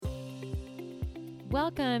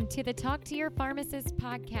Welcome to the Talk to Your Pharmacist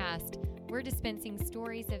podcast. We're dispensing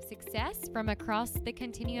stories of success from across the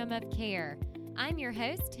continuum of care. I'm your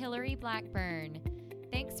host, Hillary Blackburn.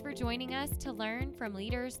 Thanks for joining us to learn from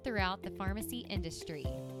leaders throughout the pharmacy industry.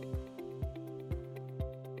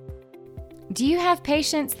 Do you have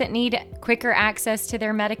patients that need quicker access to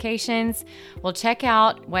their medications? Well, check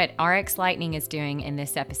out what RxLightning is doing in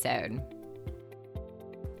this episode.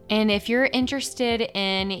 And if you're interested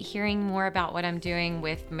in hearing more about what I'm doing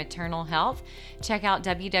with maternal health, check out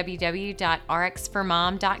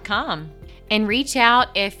www.rxformom.com. And reach out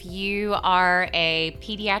if you are a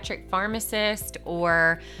pediatric pharmacist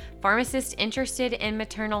or pharmacist interested in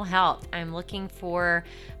maternal health. I'm looking for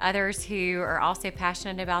others who are also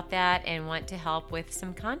passionate about that and want to help with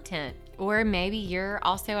some content. Or maybe you're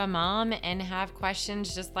also a mom and have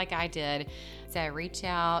questions just like I did. So reach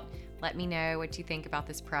out. Let me know what you think about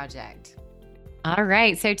this project. All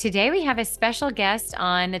right. So today we have a special guest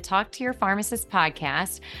on the Talk to Your Pharmacist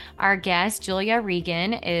podcast. Our guest, Julia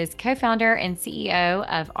Regan, is co-founder and CEO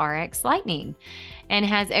of RxLightning and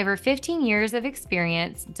has over 15 years of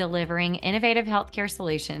experience delivering innovative healthcare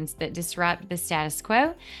solutions that disrupt the status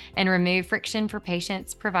quo and remove friction for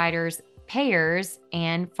patients, providers, payers,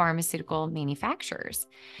 and pharmaceutical manufacturers.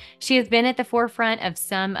 She has been at the forefront of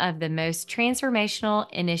some of the most transformational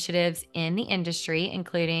initiatives in the industry,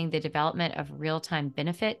 including the development of real-time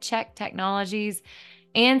benefit check technologies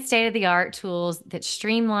and state-of-the-art tools that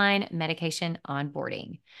streamline medication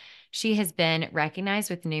onboarding. She has been recognized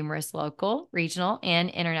with numerous local, regional, and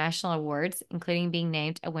international awards, including being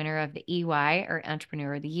named a winner of the EY, or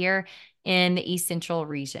Entrepreneur of the Year, in the East Central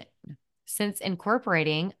region. Since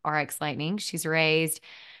incorporating RxLightning, she's raised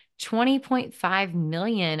 $20.5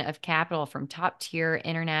 million of capital from top-tier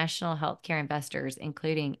international healthcare investors,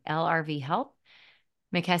 including LRV Health,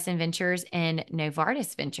 McKesson Ventures, and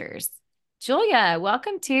Novartis Ventures. Julia,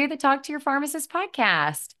 welcome to the Talk to Your Pharmacist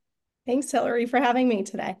podcast. Thanks, Hillary, for having me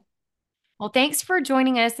today. Well, thanks for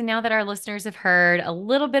joining us. And now that our listeners have heard a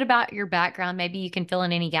little bit about your background, maybe you can fill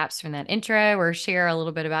in any gaps from that intro or share a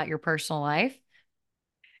little bit about your personal life.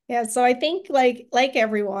 Yeah, so I think like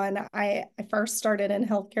everyone, I first started in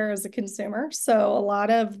healthcare as a consumer. So a lot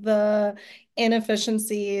of the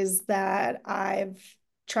inefficiencies that I've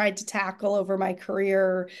tried to tackle over my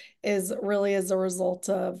career is really as a result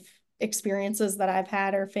of experiences that I've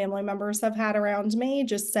had or family members have had around me,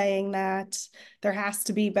 just saying that there has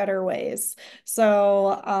to be better ways.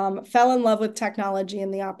 So fell in love with technology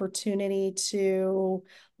and the opportunity to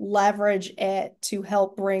leverage it to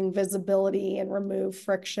help bring visibility and remove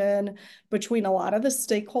friction between a lot of the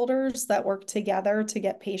stakeholders that work together to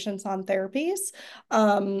get patients on therapies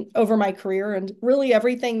over my career. And really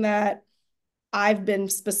everything that I've been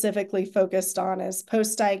specifically focused on is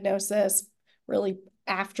post-diagnosis, really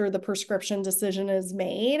after the prescription decision is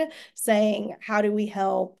made, saying, how do we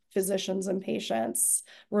help physicians and patients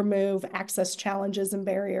remove access challenges and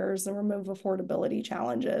barriers and remove affordability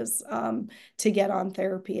challenges to get on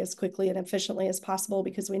therapy as quickly and efficiently as possible,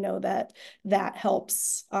 because we know that that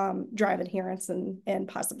helps drive adherence and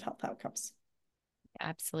positive health outcomes.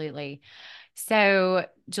 Absolutely. So,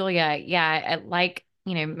 Julia, like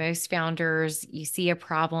most founders, you see a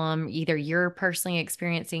problem, either you're personally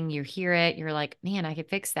experiencing, you hear it, you're like, man, I could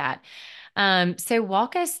fix that. So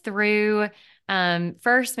walk us through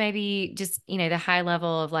first, maybe just, the high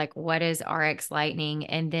level of like, what is RxLightning,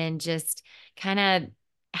 and then just kind of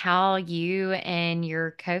how you and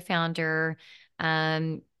your co-founder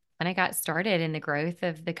kind of got started in the growth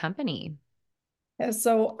of the company.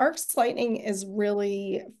 So RxLightning is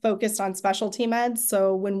really focused on specialty meds.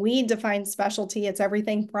 So when we define specialty, it's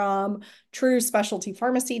everything from true specialty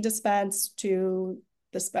pharmacy dispense to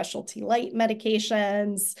the specialty light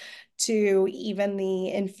medications to even the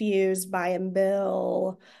infused buy and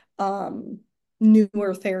bill,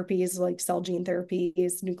 newer therapies like cell gene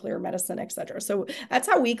therapies, nuclear medicine, et cetera. So that's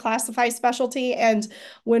how we classify specialty. And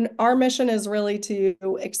when our mission is really to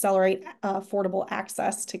accelerate affordable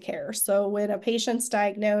access to care. So when a patient's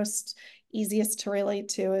diagnosed, easiest to relate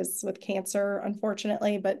to is with cancer,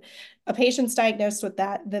 unfortunately, but a patient's diagnosed with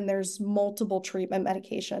that, then there's multiple treatment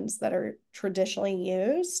medications that are traditionally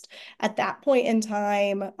used. At that point in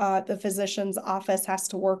time, the physician's office has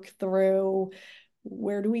to work through,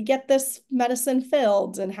 where do we get this medicine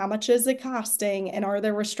filled and how much is it costing? And are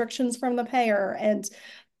there restrictions from the payer? And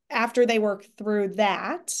after they work through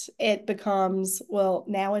that, it becomes, well,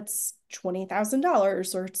 now it's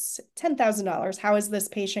 $20,000 or it's $10,000. How is this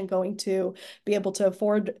patient going to be able to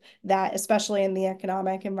afford that, especially in the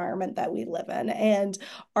economic environment that we live in? And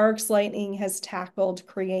RxLightning has tackled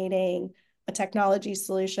creating a technology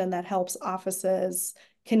solution that helps offices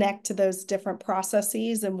connect to those different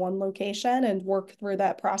processes in one location and work through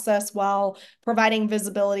that process while providing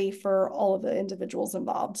visibility for all of the individuals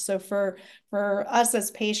involved. So for us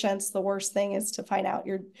as patients, the worst thing is to find out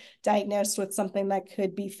you're diagnosed with something that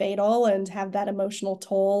could be fatal and have that emotional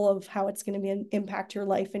toll of how it's going to impact your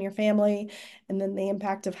life and your family, and then the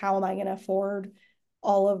impact of how am I going to afford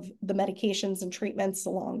all of the medications and treatments,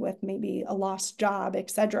 along with maybe a lost job,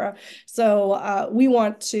 et cetera. So we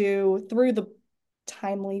want to, through the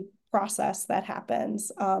timely process that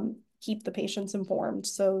happens, keep the patients informed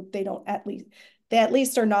so they at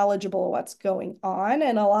least are knowledgeable of what's going on.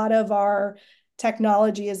 And a lot of our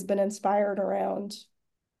technology has been inspired around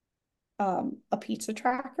a pizza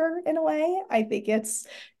tracker in a way. I think it's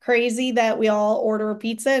crazy that we all order a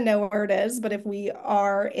pizza and know where it is, but if we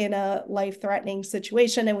are in a life-threatening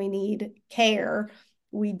situation and we need care,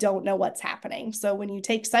 we don't know what's happening. So when you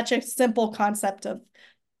take such a simple concept of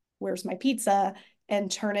where's my pizza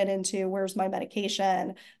and turn it into where's my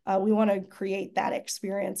medication, we want to create that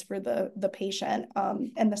experience for the patient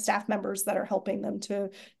and the staff members that are helping them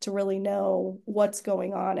to really know what's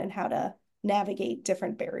going on and how to navigate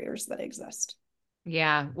different barriers that exist.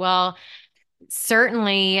 Yeah. Well,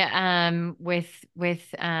 certainly,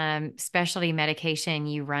 with specialty medication,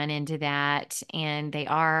 you run into that, and they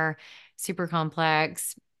are super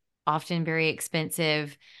complex, often very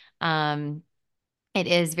expensive. Um, it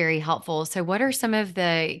is very helpful. So, what are some of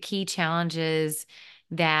the key challenges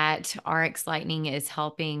that RX Lightning is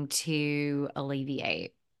helping to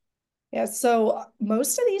alleviate? Yeah, so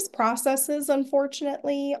most of these processes,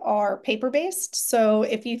 unfortunately, are paper-based. So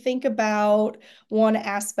if you think about one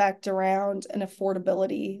aspect around an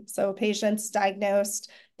affordability, so patients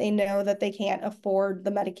diagnosed, they know that they can't afford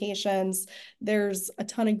the medications. There's a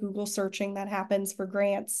ton of Google searching that happens for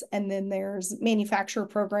grants, and then there's manufacturer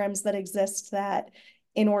programs that exist that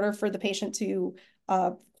in order for the patient to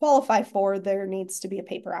qualify for, there needs to be a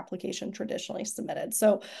paper application traditionally submitted.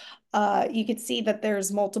 So you could see that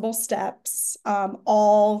there's multiple steps,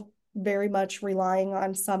 all very much relying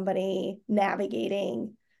on somebody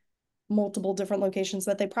navigating multiple different locations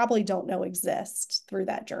that they probably don't know exist through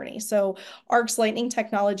that journey. So RxLightning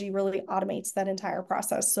technology really automates that entire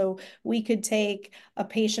process. So we could take a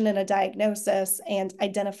patient and a diagnosis and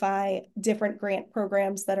identify different grant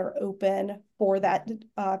programs that are open for that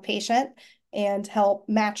patient and help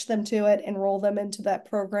match them to it, enroll them into that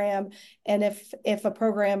program. And if a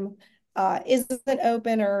program isn't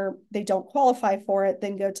open or they don't qualify for it,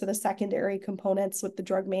 then go to the secondary components with the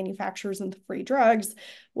drug manufacturers and the free drugs,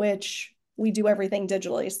 which we do everything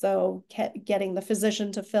digitally. So getting the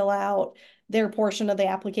physician to fill out their portion of the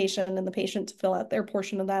application and the patient to fill out their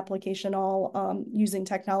portion of the application, all using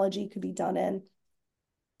technology, could be done in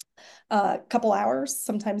a couple hours,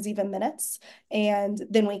 sometimes even minutes. And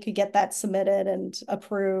then we could get that submitted and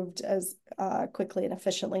approved as quickly and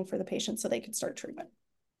efficiently for the patient so they could start treatment.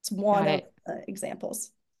 It's one Got of it. the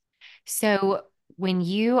examples. So, when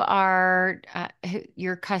you are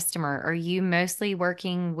your customer, are you mostly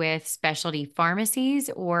working with specialty pharmacies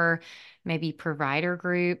or maybe provider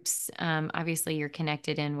groups? Obviously, you're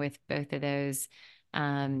connected in with both of those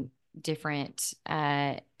um, different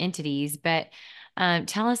entities, but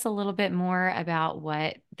tell us a little bit more about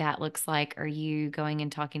what that looks like. Are you going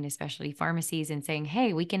and talking to specialty pharmacies and saying,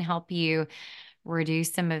 hey, we can help you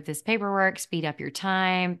reduce some of this paperwork, speed up your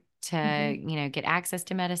time to, Mhm. get access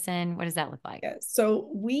to medicine? What does that look like? Yeah, so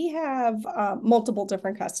we have multiple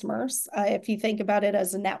different customers. If you think about it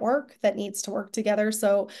as a network that needs to work together,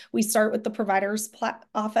 so we start with the provider's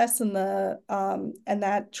office, and and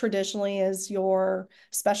that traditionally is your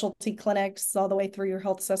specialty clinics all the way through your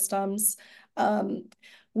health systems. Um,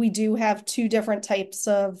 we do have two different types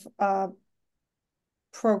of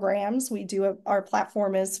programs. Our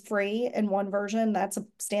platform is free in one version. That's a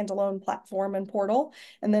standalone platform and portal.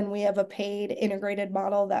 And then we have a paid integrated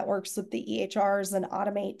model that works with the EHRs and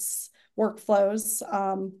automates workflows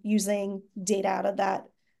using data out of that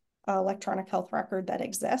electronic health record that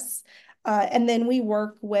exists. And then we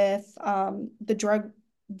work with the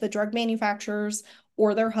drug manufacturers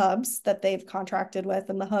or their hubs that they've contracted with.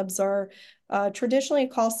 And the hubs are traditionally a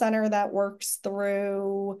call center that works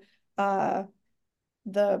through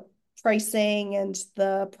the pricing and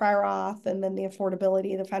the prior auth, and then the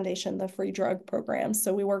affordability, the foundation, the free drug programs.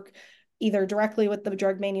 So we work either directly with the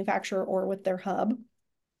drug manufacturer or with their hub.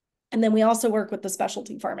 And then we also work with the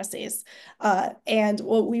specialty pharmacies. And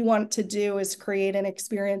what we want to do is create an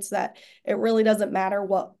experience that it really doesn't matter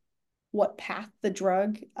what path the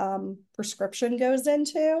drug prescription goes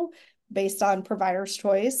into based on provider's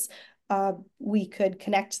choice. We could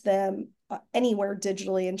connect them anywhere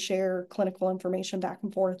digitally and share clinical information back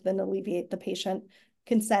and forth and alleviate the patient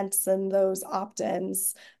consents and those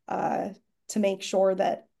opt-ins to make sure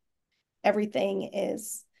that everything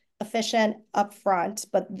is efficient upfront,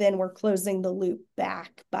 but then we're closing the loop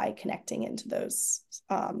back by connecting into those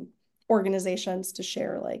organizations to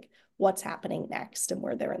share like what's happening next and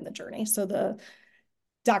where they're in the journey. So the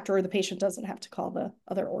doctor or the patient doesn't have to call the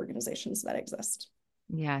other organizations that exist.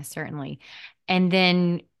 Yeah, certainly. And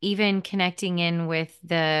then even connecting in with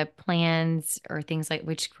the plans or things like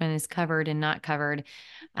which one is covered and not covered.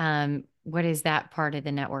 What does that part of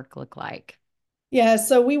the network look like? Yeah,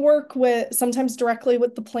 so we work with sometimes directly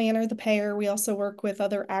with the planner, the payer. We also work with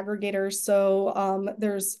other aggregators. So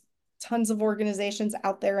there's tons of organizations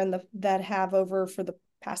out there that have over for the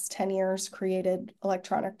past 10 years created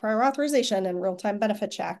electronic prior authorization and real-time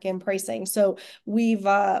benefit check and pricing. So we've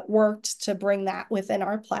worked to bring that within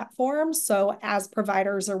our platform. So as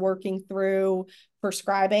providers are working through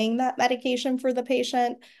prescribing that medication for the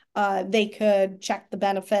patient, they could check the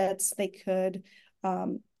benefits, they could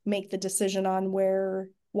make the decision on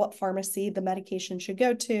what pharmacy the medication should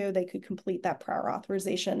go to. They could complete that prior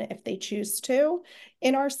authorization if they choose to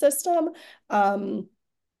in our system.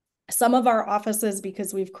 Some of our offices,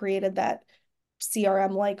 because we've created that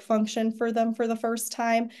CRM-like function for them for the first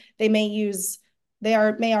time, may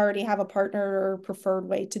already have a partner or preferred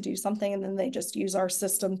way to do something, and then they just use our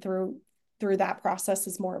system through that process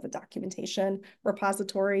as more of a documentation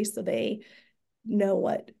repository, so they know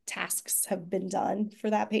what tasks have been done for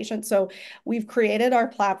that patient. So we've created our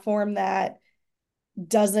platform that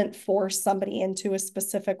doesn't force somebody into a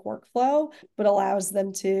specific workflow, but allows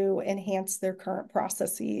them to enhance their current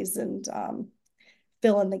processes and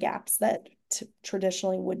fill in the gaps that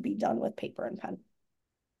traditionally would be done with paper and pen.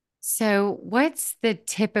 So, what's the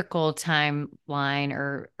typical timeline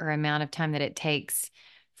or amount of time that it takes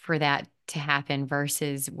for that to happen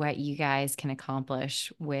versus what you guys can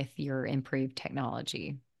accomplish with your improved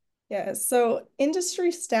technology? Yeah, so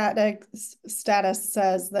industry status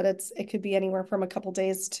says that it could be anywhere from a couple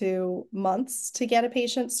days to months to get a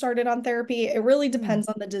patient started on therapy. It really Hmm. depends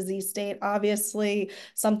on the disease state. Obviously,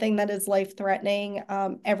 something that is life-threatening,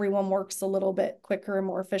 everyone works a little bit quicker and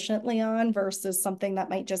more efficiently on versus something that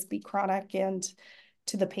might just be chronic and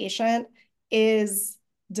to the patient is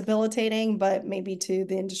debilitating, but maybe to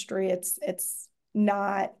the industry, it's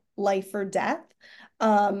not life or death.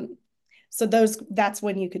 Um, so that's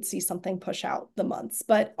when you could see something push out the months.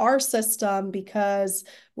 But our system, because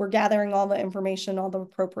we're gathering all the information, all the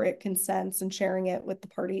appropriate consents and sharing it with the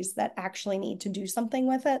parties that actually need to do something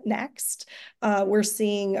with it next, we're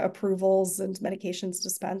seeing approvals and medications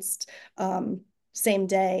dispensed same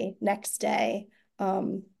day, next day.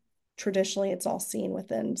 Um, Traditionally, it's all seen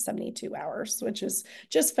within 72 hours, which is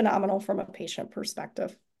just phenomenal from a patient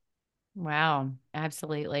perspective. Wow,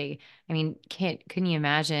 absolutely. I mean, couldn't you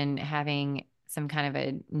imagine having some kind of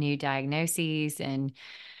a new diagnosis and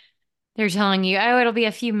they're telling you, oh, it'll be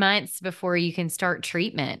a few months before you can start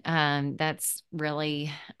treatment. That's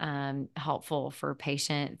really helpful for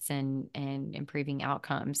patients and improving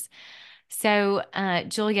outcomes. So,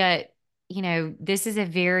 Julia, this is a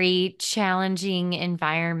very challenging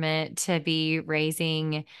environment to be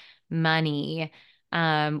raising money.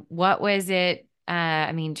 What was it?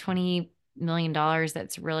 I mean, $20 million,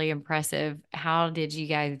 that's really impressive. How did you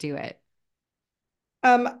guys do it?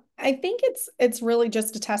 I think it's really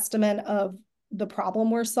just a testament of the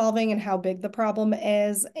problem we're solving and how big the problem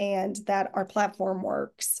is, and that our platform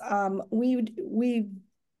works. We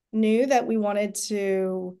knew that we wanted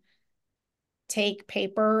to take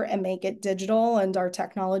paper and make it digital, and our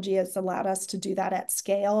technology has allowed us to do that at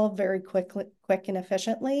scale very quick and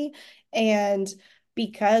efficiently. And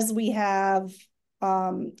because we have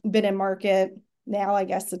been in market now, I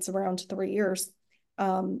guess it's around 3 years,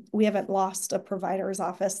 we haven't lost a provider's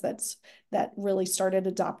office that really started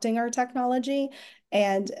adopting our technology,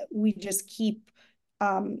 and we just keep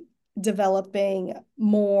developing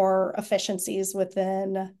more efficiencies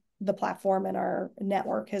within the platform, and our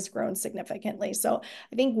network has grown significantly. So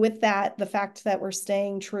I think with that, the fact that we're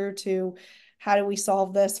staying true to how do we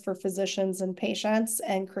solve this for physicians and patients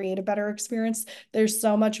and create a better experience, there's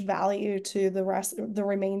so much value to the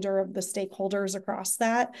remainder of the stakeholders across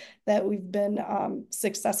that we've been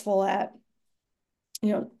successful at,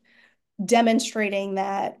 you know, demonstrating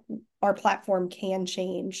that our platform can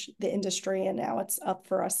change the industry. And now it's up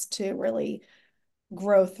for us to really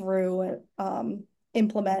grow through,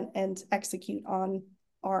 implement and execute on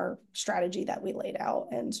our strategy that we laid out,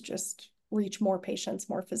 and just reach more patients,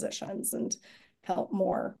 more physicians, and help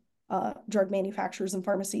more drug manufacturers and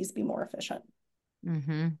pharmacies be more efficient.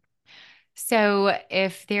 Hmm. So,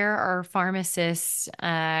 if there are pharmacists,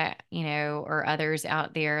 or others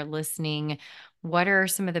out there listening, what are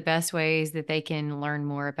some of the best ways that they can learn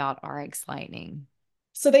more about RX Lightning?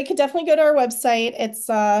 So they could definitely go to our website. It's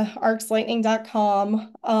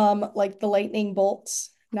RxLightning.com, like the lightning bolt,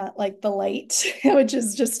 not like the light, which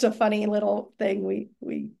is just a funny little thing we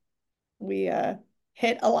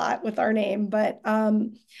hit a lot with our name. But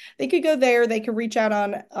they could go there. They could reach out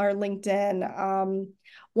on our LinkedIn.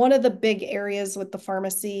 One of the big areas with the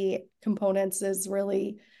pharmacy components is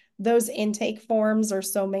really those intake forms are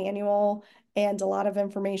so manual and a lot of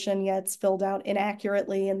information gets filled out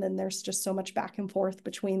inaccurately. And then there's just so much back and forth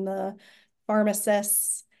between the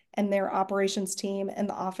pharmacists and their operations team and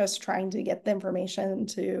the office trying to get the information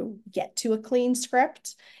to get to a clean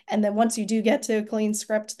script. And then once you do get to a clean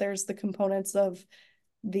script, there's the components of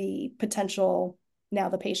the potential, now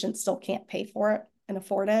the patient still can't pay for it and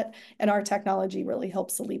afford it. And our technology really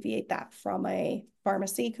helps alleviate that from a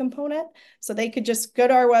pharmacy component. So they could just go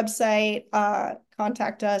to our website,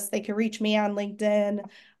 contact us. They could reach me on LinkedIn.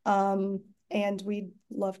 And we'd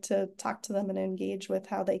love to talk to them and engage with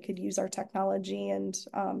how they could use our technology and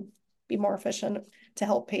be more efficient to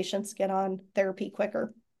help patients get on therapy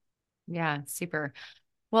quicker. Yeah, super.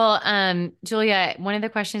 Well, Julia, one of the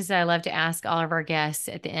questions that I love to ask all of our guests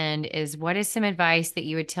at the end is what is some advice that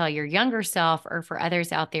you would tell your younger self or for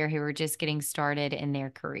others out there who are just getting started in their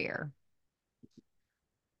career?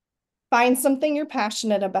 Find something you're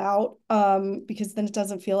passionate about, because then it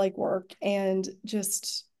doesn't feel like work, and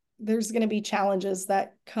just there's going to be challenges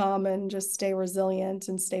that come, and just stay resilient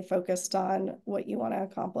and stay focused on what you want to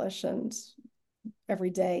accomplish, and every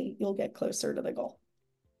day you'll get closer to the goal.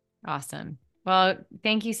 Awesome. Well,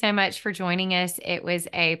 thank you so much for joining us. It was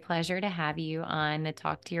a pleasure to have you on the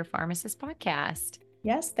Talk to Your Pharmacist podcast.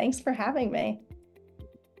 Yes, thanks for having me.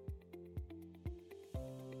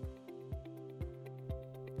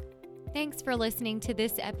 Thanks for listening to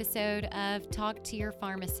this episode of Talk to Your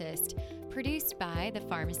Pharmacist, produced by the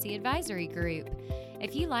Pharmacy Advisory Group.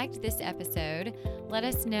 If you liked this episode, let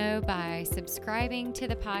us know by subscribing to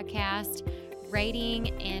the podcast,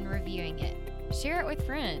 rating, and reviewing it. Share it with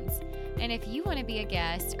friends. And if you want to be a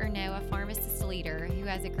guest or know a pharmacist leader who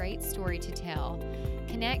has a great story to tell,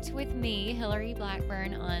 connect with me, Hillary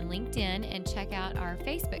Blackburn, on LinkedIn and check out our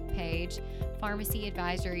Facebook page, Pharmacy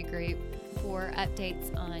Advisory Group, for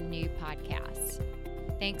updates on new podcasts.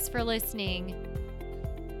 Thanks for listening.